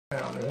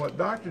And what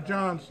Dr.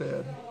 John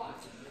said,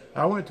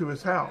 I went to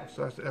his house.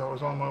 I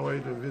was on my way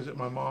to visit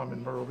my mom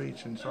in Myrtle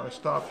Beach, and so I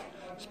stopped,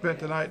 spent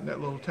the night in that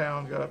little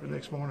town, got up the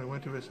next morning,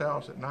 went to his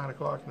house at 9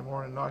 o'clock in the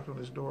morning, knocked on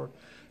his door,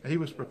 and he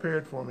was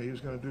prepared for me. He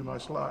was going to do my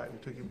slide.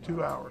 It took him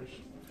 2 hours.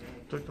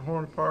 Took the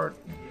horn apart,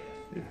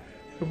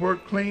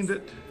 cleaned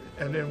it,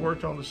 and then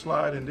worked on the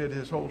slide and did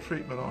his whole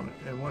treatment on it.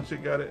 And once he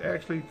got it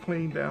actually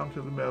cleaned down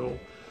to the metal,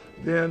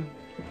 then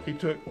he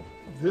took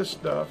this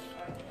stuff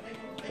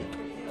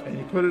and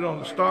he put it on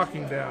the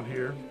stocking down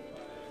here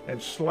and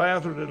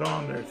slathered it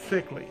on there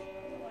thickly,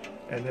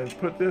 and then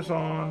put this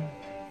on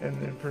and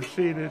then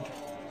proceeded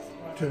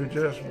to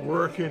just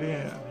work it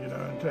in, you know,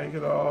 and take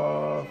it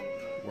off.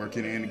 Work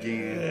it in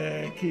again.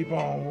 And keep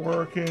on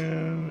working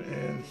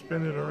and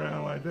spin it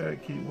around like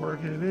that. Keep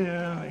working it in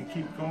and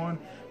keep going.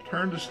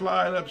 Turn the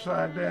slide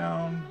upside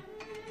down.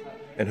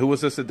 And who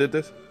was this that did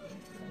this?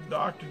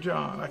 Dr.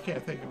 John. I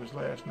can't think of his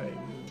last name.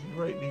 He's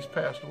great. He's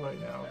passed away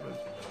now,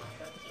 but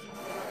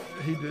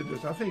he did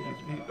this. I think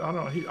I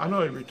know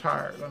he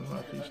retired. I don't know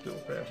if he's still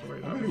passed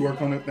away. He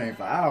worked on that thing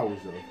for hours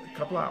though. A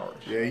couple hours.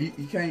 Yeah,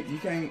 you can't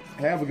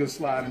have a good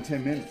slide in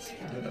 10 minutes.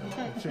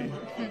 Yeah, see.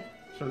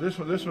 So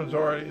this one's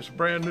already, it's a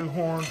brand new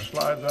horn,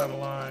 slides out of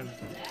line,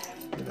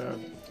 you know.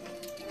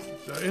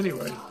 So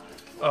anyway,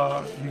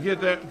 you get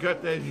that,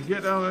 you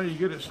get down there, you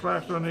get it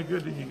slapped on there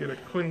good, then you get a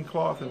clean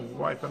cloth and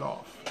wipe it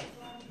off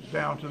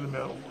down to the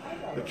middle.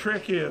 The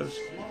trick is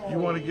you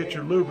want to get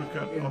your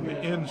lubricant on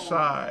the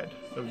inside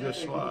of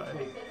this slide.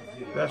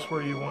 That's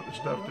where you want the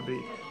stuff to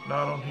be,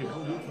 not on here.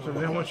 So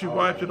then once you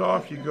wiped it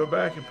off, you go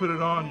back and put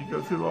it on, you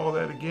go through all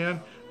that again,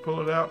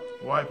 pull it out,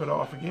 wipe it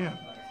off again.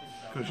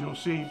 Because you'll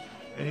see,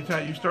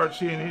 anytime you start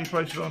seeing any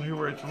places on here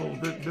where it's a little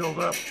bit built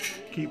up,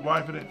 keep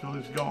wiping it till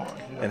it's gone.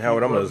 You know, and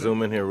Howard, I'm going to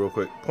zoom in here real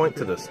quick. Point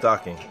to the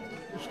stocking.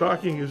 The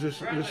stocking is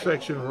this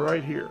section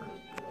right here.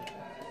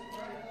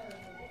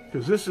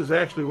 Because this is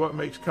actually what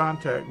makes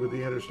contact with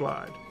the inner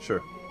slide.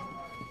 Sure.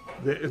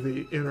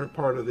 The inner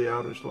part of the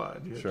outer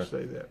slide. You have Sure. to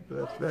say that.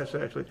 But that's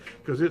actually,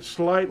 because it's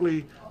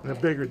slightly in a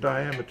bigger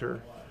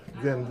diameter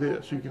than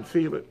this. You can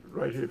feel it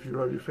right here if you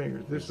rub your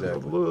fingers. This is a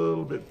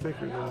little bit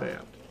thicker than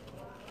that.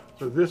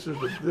 So this is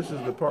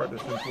the part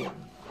that's important.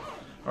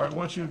 All right,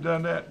 once you've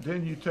done that,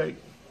 then you take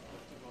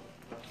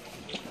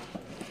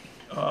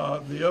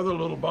the other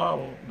little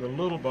bottle, the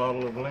little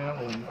bottle of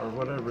lanolin or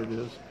whatever it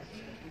is,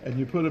 and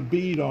you put a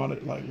bead on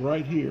it like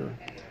right here,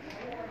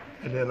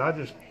 and then I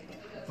just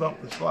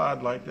thump the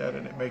slide like that,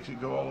 and it makes it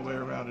go all the way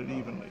around it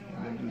evenly.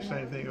 And then do the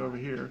same thing over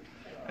here,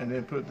 and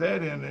then put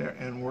that in there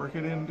and work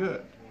it in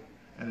good.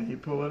 And then you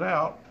pull it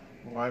out,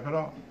 wipe it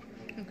off.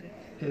 Okay.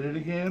 Hit it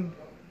again,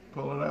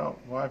 pull it out,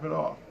 wipe it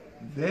off.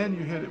 Then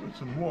you hit it with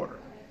some water.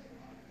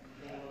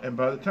 And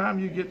by the time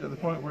you get to the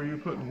point where you're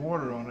putting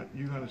water on it,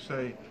 you're going to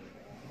say,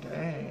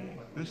 dang,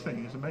 this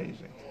thing is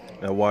amazing.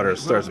 Now water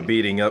starts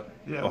beating up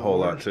a whole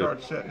lot too.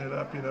 Starts setting it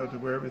up, you know, to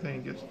where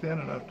everything gets thin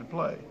enough to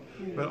play.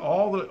 But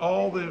all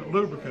the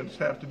lubricants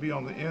have to be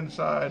on the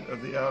inside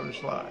of the outer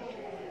slide,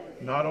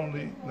 not on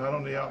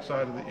the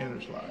outside of the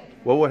inner slide.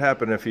 What would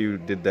happen if you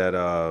did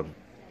that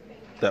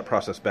that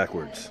process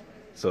backwards?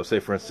 So say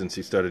for instance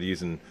you started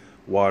using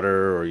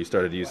water, or you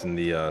started using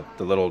the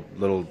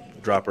little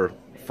dropper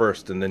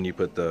first, and then you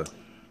put the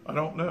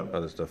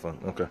other stuff on.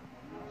 Okay.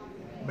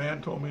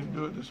 Man told me to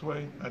do it this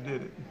way. I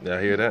did it. Yeah,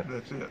 I hear that.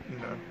 That's it. You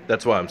know.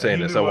 That's why I'm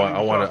saying this. I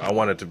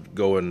wanted to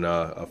go in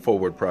a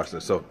forward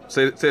process. So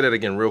say that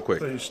again real quick.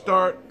 So you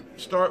start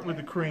with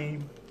the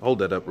cream. Hold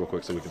that up real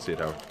quick so we can see it,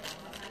 Howard.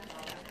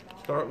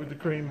 Start with the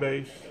cream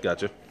base.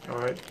 Gotcha. All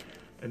right,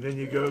 and then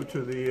you go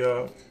to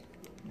the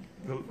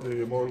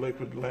more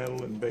liquid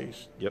lanolin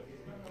base. Yep.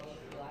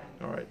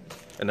 All right.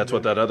 And that's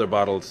what that other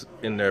bottle's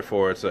in there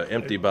for. It's an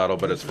empty bottle,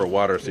 but it's for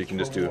water, so you can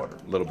just do a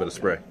little bit of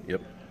spray.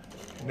 Yep.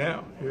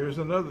 Now, here's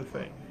another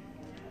thing.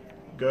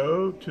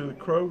 Go to the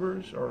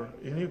Kroger's or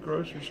any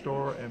grocery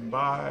store and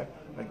buy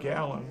a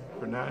gallon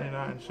for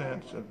 99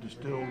 cents of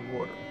distilled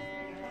water.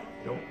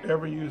 Don't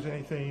ever use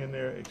anything in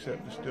there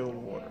except distilled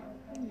water.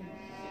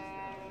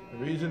 The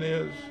reason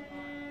is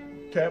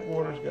tap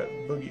water's got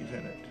boogies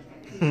in it.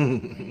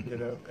 You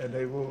know, and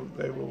they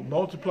will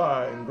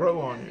multiply and grow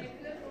on you.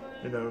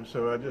 You know,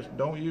 so I just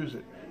don't use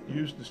it.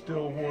 Use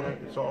distilled water.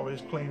 It's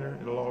always cleaner.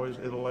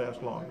 It'll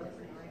last longer.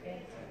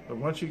 But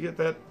once you get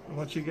that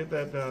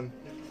done,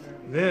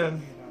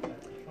 then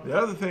the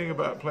other thing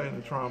about playing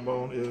the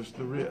trombone is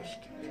the wrist,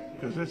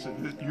 because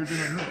you're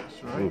doing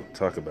this, right? Ooh,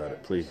 talk about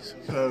it, please.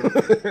 So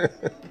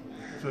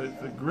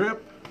the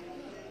grip.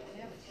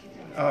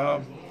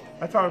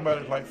 I talk about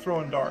it like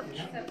throwing darts.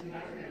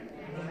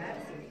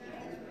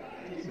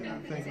 You know,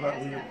 think about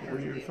where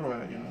you're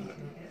throwing it. You know.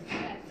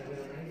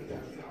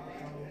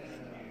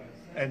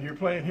 And you're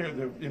playing here.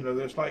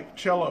 There's like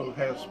cello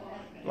has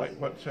like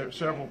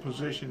several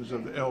positions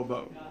of the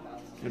elbow.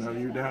 You know,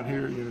 you're down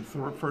here, you're in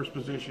first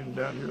position,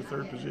 down here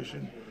third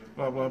position,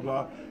 blah blah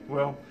blah.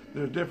 Well,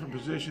 there's different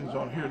positions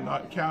on here,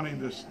 not counting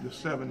the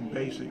 7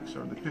 basics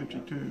or the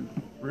 52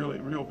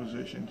 real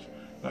positions,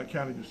 not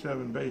counting the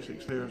 7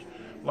 basics. There's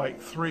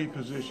like 3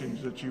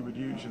 positions that you would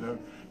use, you know.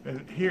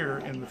 And here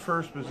in the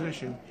first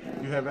position,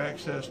 you have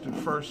access to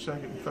first,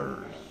 second, and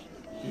third.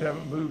 You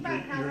haven't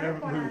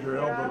moved your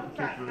elbow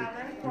particularly.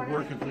 You're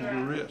working with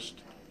your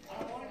wrist,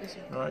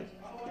 right?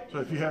 So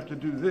if you have to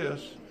do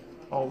this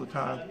all the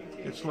time,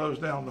 it slows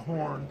down the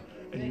horn,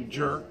 and you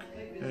jerk,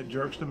 and it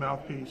jerks the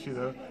mouthpiece. You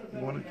know, you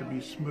want it to be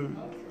smooth,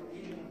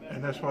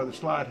 and that's why the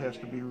slide has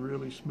to be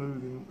really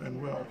smooth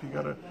and well. If you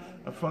got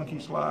a funky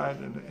slide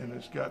and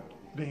it's got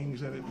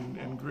dings in it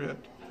and grit,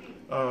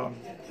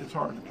 it's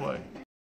hard to play.